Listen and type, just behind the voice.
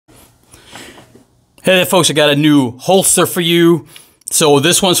Hey there, folks, I got a new holster for you. So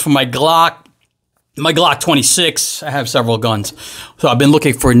this one's for my Glock 26. I have several guns. So I've been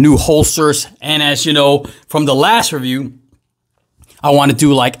looking for new holsters. And as you know, from the last review, I want to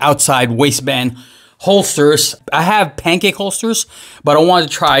do like outside waistband holsters. I have pancake holsters, but I wanted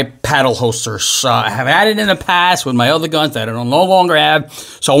to try paddle holsters. I have had it in the past with my other guns that I no longer have.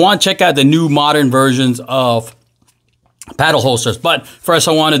 So I want to check out the new modern versions of paddle holsters. But first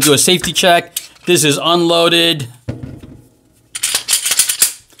I want to do a safety check. This is unloaded.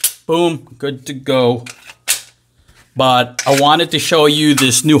 Boom, good to go. But I wanted to show you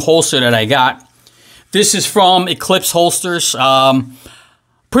this new holster that I got. This is from Eclipse holsters.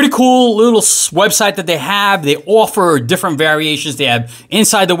 Pretty cool little website that they have. They offer different variations. They have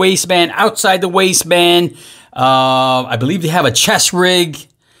inside the waistband, outside the waistband. I believe they have a chest rig.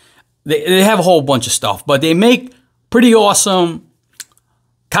 They have a whole bunch of stuff, but they make pretty awesome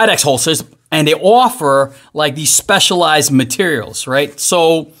Kydex holsters. And they offer like these specialized materials, right?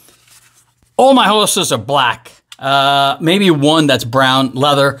 So all my holsters are black. Maybe one that's brown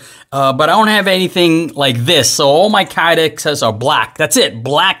leather, but I don't have anything like this. So all my Kydexes are black. That's it,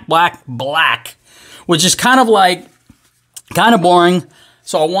 black, black, black, which is kind of boring.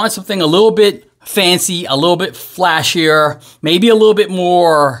 So I want something a little bit fancy, a little bit flashier, maybe a little bit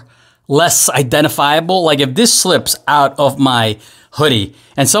more, less identifiable. Like if this slips out of my hoodie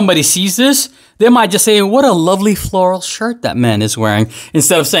and somebody sees this, they might just say, what a lovely floral shirt that man is wearing,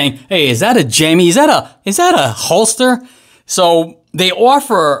 instead of saying, hey, is that a jammy? Is that a holster? So they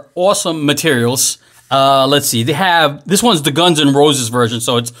offer awesome materials. Let's see, they have, this one's the Guns N' Roses version.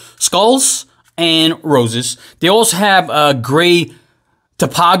 So it's skulls and roses. They also have a gray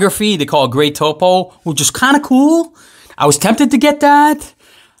topography. They call it gray topo, which is kind of cool. I was tempted to get that,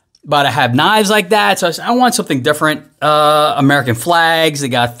 but I have knives like that, so I want something different. American flags, they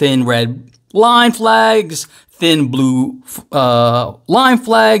got thin red line flags, thin blue line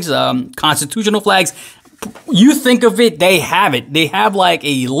flags, constitutional flags. You think of it, they have it. They have like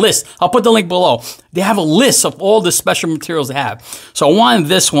a list. I'll put the link below. They have a list of all the special materials they have. So I wanted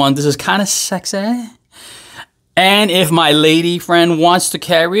this one. This is kind of sexy. And if my lady friend wants to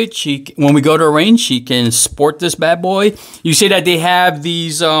carry it, when we go to a range, she can sport this bad boy. You see that they have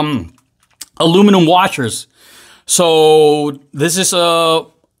these aluminum washers. So this is a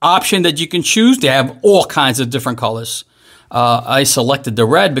option that you can choose. They have all kinds of different colors. I selected the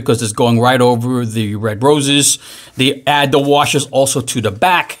red because it's going right over the red roses. They add the washers also to the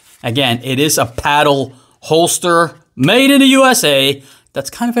back. Again, it is a paddle holster made in the USA. That's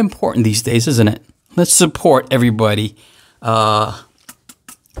kind of important these days, isn't it? Let's support everybody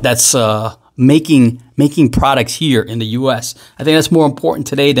that's making products here in the U.S. I think that's more important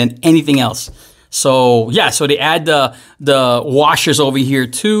today than anything else. So yeah, so they add the washers over here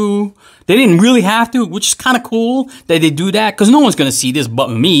too. They didn't really have to, which is kind of cool that they do that, because no one's gonna see this but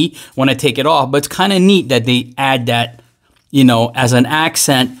me when I take it off. But it's kind of neat that they add that, you know, as an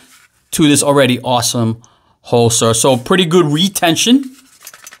accent to this already awesome holster. So pretty good retention.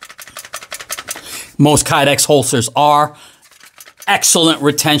 Most Kydex holsters are excellent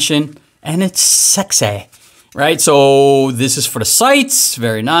retention, and it's sexy, right? So this is for the sights,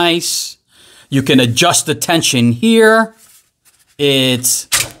 very nice. You can adjust the tension here. It's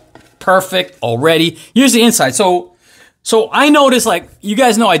perfect already. Here's the inside. So I noticed, like, you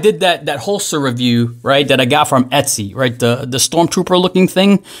guys know I did that holster review, right, that I got from Etsy, right? The Stormtrooper looking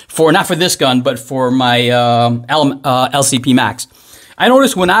thing for, not for this gun, but for my LCP Max. I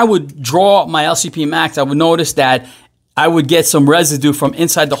noticed when I would draw my LCP Max, I would notice that I would get some residue from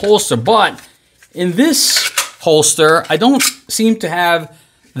inside the holster. But in this holster, I don't seem to have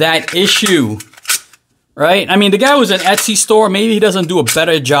that issue, right? I mean, the guy was an Etsy store. Maybe he doesn't do a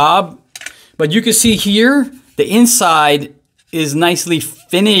better job. But you can see here, the inside is nicely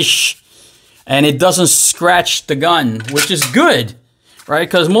finished, and it doesn't scratch the gun, which is good, right?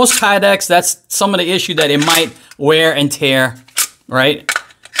 Because most Kydex, that's some of the issue that it might wear and tear, right?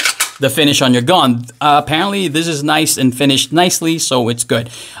 The finish on your gun. Apparently this is nice and finished nicely, so it's good.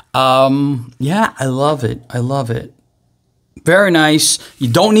 Yeah, I love it. I love it. Very nice. You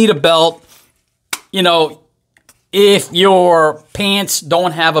don't need a belt. You know, if your pants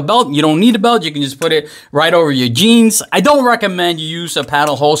don't have a belt, you don't need a belt. You can just put it right over your jeans. I don't recommend you use a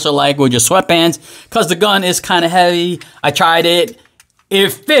paddle holster like with your sweatpants, because the gun is kind of heavy. I tried it. It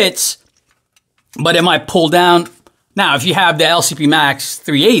fits, but it might pull down. Now, if you have the LCP Max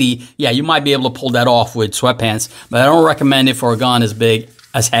 380, yeah, you might be able to pull that off with sweatpants, but I don't recommend it for a gun as big,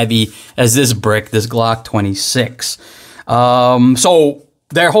 as heavy as this brick, this Glock 26. So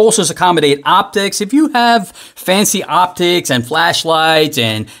their holsters accommodate optics. If you have fancy optics and flashlights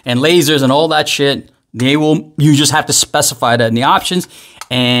and lasers and all that shit, you just have to specify that in the options,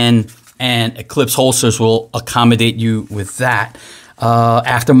 and Eclipse holsters will accommodate you with that.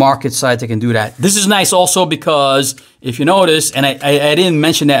 Aftermarket sites, they can do that. This is nice also because if you notice, and I didn't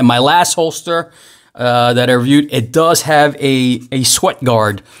mention that in my last holster that I reviewed, it does have a sweat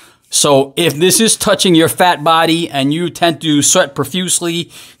guard. So if this is touching your fat body and you tend to sweat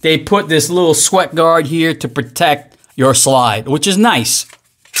profusely, they put this little sweat guard here to protect your slide, which is nice,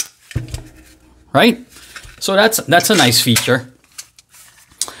 right? So that's a nice feature.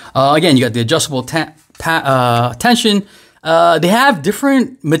 Again, you got the adjustable tension. They have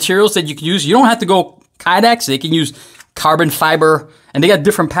different materials that you can use. You don't have to go Kydex. They can use carbon fiber, and they got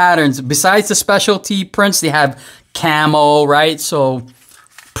different patterns. Besides the specialty prints, they have camo, right? So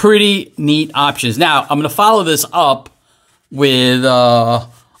pretty neat options. Now, I'm going to follow this up with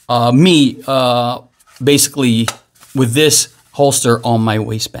basically with this holster on my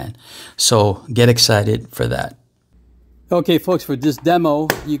waistband. So get excited for that. Okay, folks, for this demo,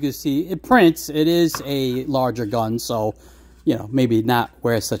 you can see it prints. It is a larger gun, so, you know, maybe not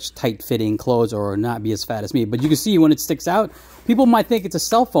wear such tight-fitting clothes or not be as fat as me. But you can see when it sticks out, people might think it's a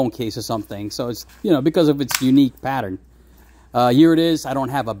cell phone case or something. So it's, you know, because of its unique pattern. Here it is. I don't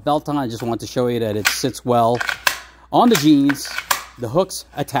have a belt on. I just want to show you that it sits well on the jeans. The hooks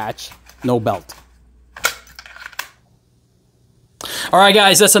attach, no belt. All right,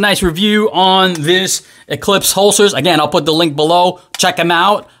 guys, that's a nice review on this Eclipse holsters. Again, I'll put the link below. Check them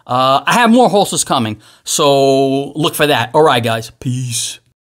out. I have more holsters coming, so look for that. All right, guys, peace.